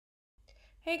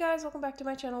Hey guys, welcome back to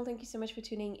my channel. Thank you so much for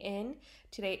tuning in.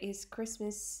 Today is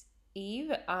Christmas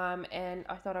Eve, and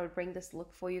I thought I would bring this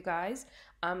look for you guys.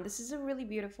 This is a really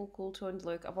beautiful cool toned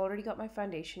look. I've already got my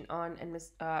foundation on and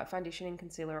foundation and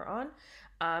concealer on,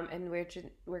 and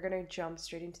we're gonna jump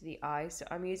straight into the eyes. So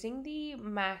I'm using the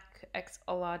MAC X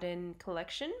Aladdin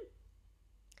collection.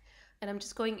 And I'm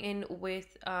just going in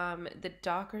with the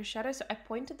darker shadow. So I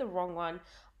pointed the wrong one,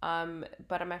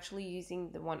 but I'm actually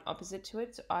using the one opposite to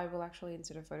it. So I will actually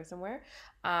insert a photo somewhere.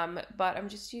 But I'm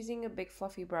just using a big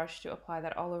fluffy brush to apply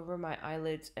that all over my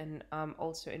eyelids and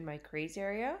also in my crease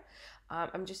area.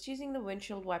 I'm just using the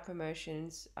windshield wiper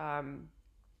motions and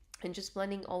just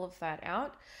blending all of that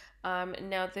out.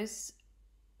 Now this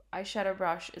eyeshadow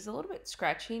brush is a little bit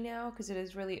scratchy now because it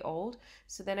is really old,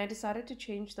 so then I decided to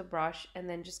change the brush and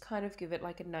then just kind of give it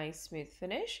like a nice smooth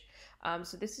finish.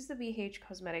 So this is the BH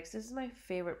Cosmetics. This is my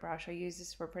favorite brush. I use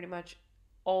this for pretty much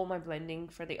all my blending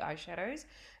for the eyeshadows.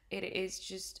 It is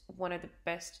just one of the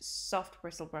best soft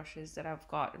bristle brushes that I've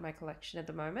got in my collection at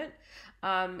the moment.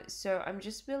 So I'm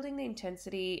just building the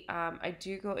intensity. I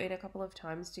do go in a couple of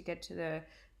times to get to the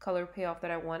color payoff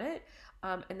that I wanted.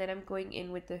 And then I'm going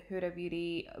in with the Huda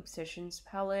Beauty Obsessions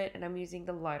palette, and I'm using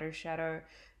the lighter shadow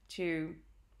to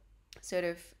sort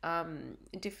of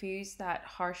diffuse that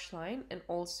harsh line and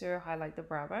also highlight the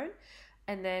brow bone.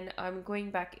 And then I'm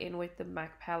going back in with the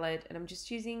MAC palette, and I'm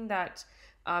just using that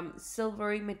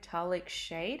silvery metallic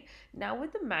shade. Now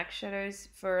with the MAC shadows,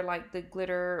 for like the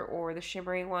glitter or the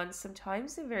shimmery ones,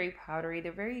 sometimes they're very powdery,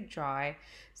 they're very dry,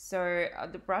 so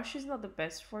the brush is not the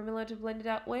best formula to blend it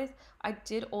out with. I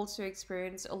did also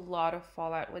experience a lot of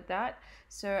fallout with that,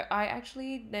 so I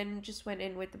actually then just went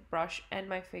in with the brush and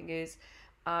my fingers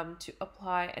to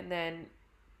apply, and then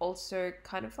also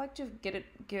kind of like to give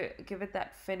it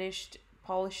that finished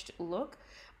polished look.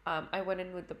 I went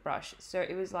in with the brush, so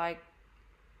it was like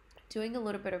doing a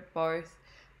little bit of both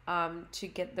to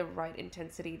get the right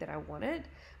intensity that I wanted.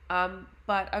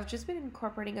 But I've just been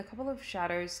incorporating a couple of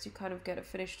shadows to kind of get a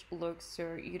finished look,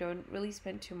 so you don't really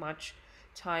spend too much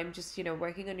time just, you know,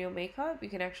 working on your makeup. You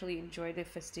can actually enjoy the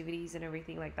festivities and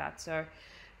everything like that. So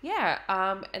yeah,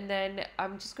 and then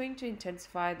I'm just going to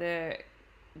intensify the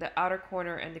outer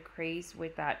corner and the crease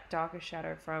with that darker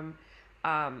shadow from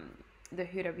the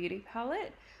Huda Beauty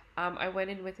palette. I went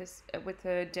in with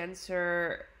a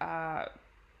denser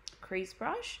crease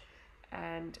brush,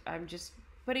 and I'm just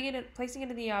placing it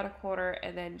in the outer corner,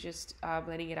 and then just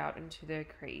blending it out into the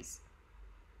crease.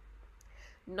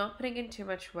 Not putting in too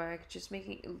much work, just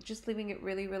leaving it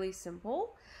really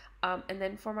simple. And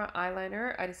then for my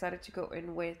eyeliner, I decided to go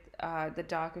in with the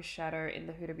darker shadow in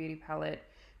the Huda Beauty palette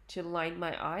to line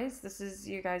my eyes. This is,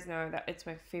 you guys know that it's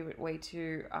my favorite way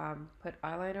to put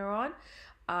eyeliner on.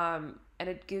 And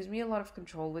it gives me a lot of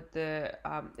control with the,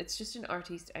 it's just an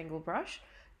artiste angle brush.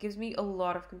 Gives me a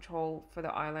lot of control for the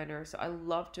eyeliner. So I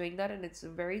love doing that, and it's a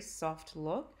very soft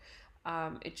look.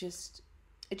 It just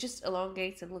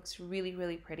elongates and looks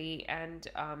really pretty, and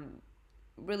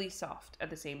really soft at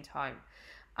the same time.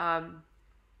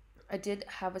 I did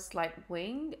have a slight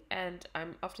wing, and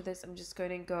after this I'm just going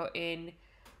to go in.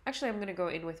 Actually, I'm going to go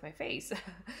in with my face.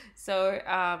 So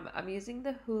I'm using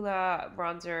the Hoola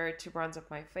Bronzer to bronze up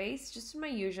my face, just in my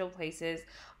usual places.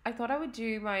 I thought I would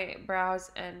do my brows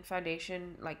and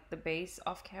foundation, like the base,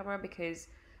 off camera, because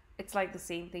it's like the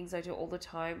same things I do all the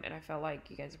time, and I felt like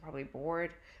you guys are probably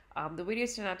bored. The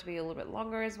videos turned out to be a little bit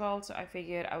longer as well, so I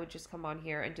figured I would just come on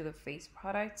here and do the face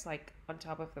products like on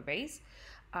top of the base.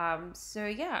 So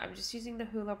yeah, I'm just using the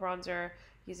Hoola Bronzer,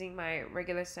 using my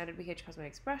regular standard BH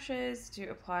Cosmetics brushes to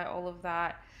apply all of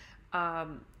that.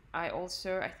 I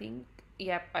also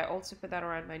put that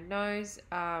around my nose.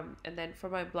 And then for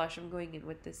my blush, I'm going in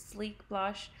with this sleek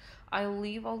blush. I'll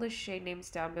leave all the shade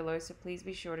names down below, so please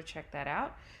be sure to check that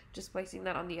out. Just placing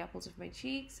that on the apples of my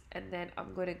cheeks, and then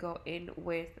I'm going to go in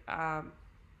with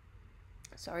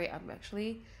sorry, I'm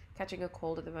actually catching a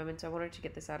cold at the moment, so I wanted to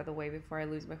get this out of the way before I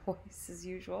lose my voice as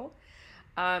usual.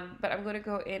 But I'm going to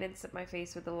go in and set my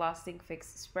face with the Lasting Fix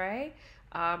spray.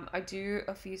 I do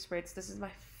a few sprays. This is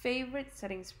my favorite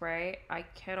setting spray. I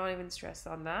cannot even stress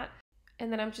on that.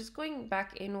 And then I'm just going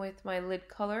back in with my lid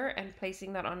color and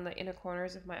placing that on the inner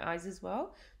corners of my eyes as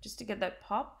well, just to get that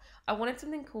pop. I wanted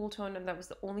something cool tone, and that was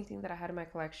the only thing that I had in my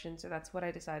collection, so that's what I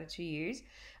decided to use.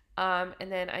 And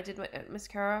then I did my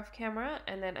mascara off camera,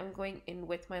 and then I'm going in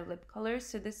with my lip color.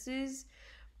 So this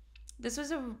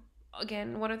was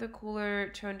again one of the cooler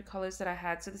toned colors that I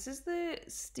had. So this is the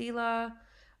Stila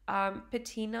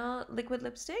Patina liquid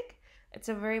lipstick. It's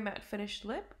a very matte finished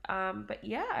lip. But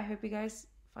yeah, I hope you guys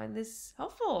find this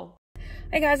helpful.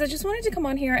 Hey guys, I just wanted to come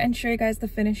on here and show you guys the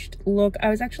finished look. I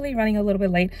was actually running a little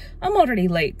bit late. I'm already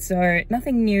late, so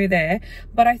nothing new there.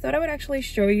 But I thought I would actually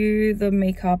show you the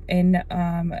makeup in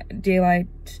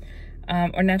daylight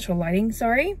or natural lighting,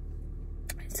 sorry.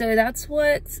 So that's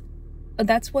what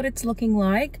it's looking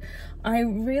like. I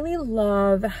really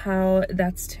love how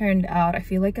that's turned out. I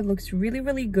feel like it looks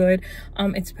really good.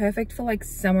 It's perfect for like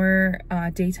summer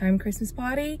daytime Christmas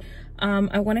party.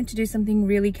 I wanted to do something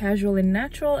really casual and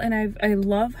natural, and I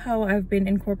love how I've been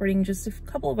incorporating just a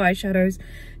couple of eyeshadows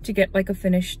to get like a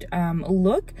finished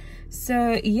look.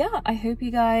 So yeah, I hope you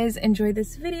guys enjoyed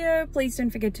this video. Please don't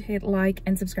forget to hit like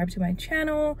and subscribe to my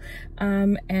channel.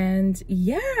 And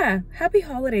yeah, happy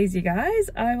holidays, you guys.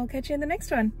 I will catch you in the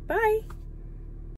next one. Bye.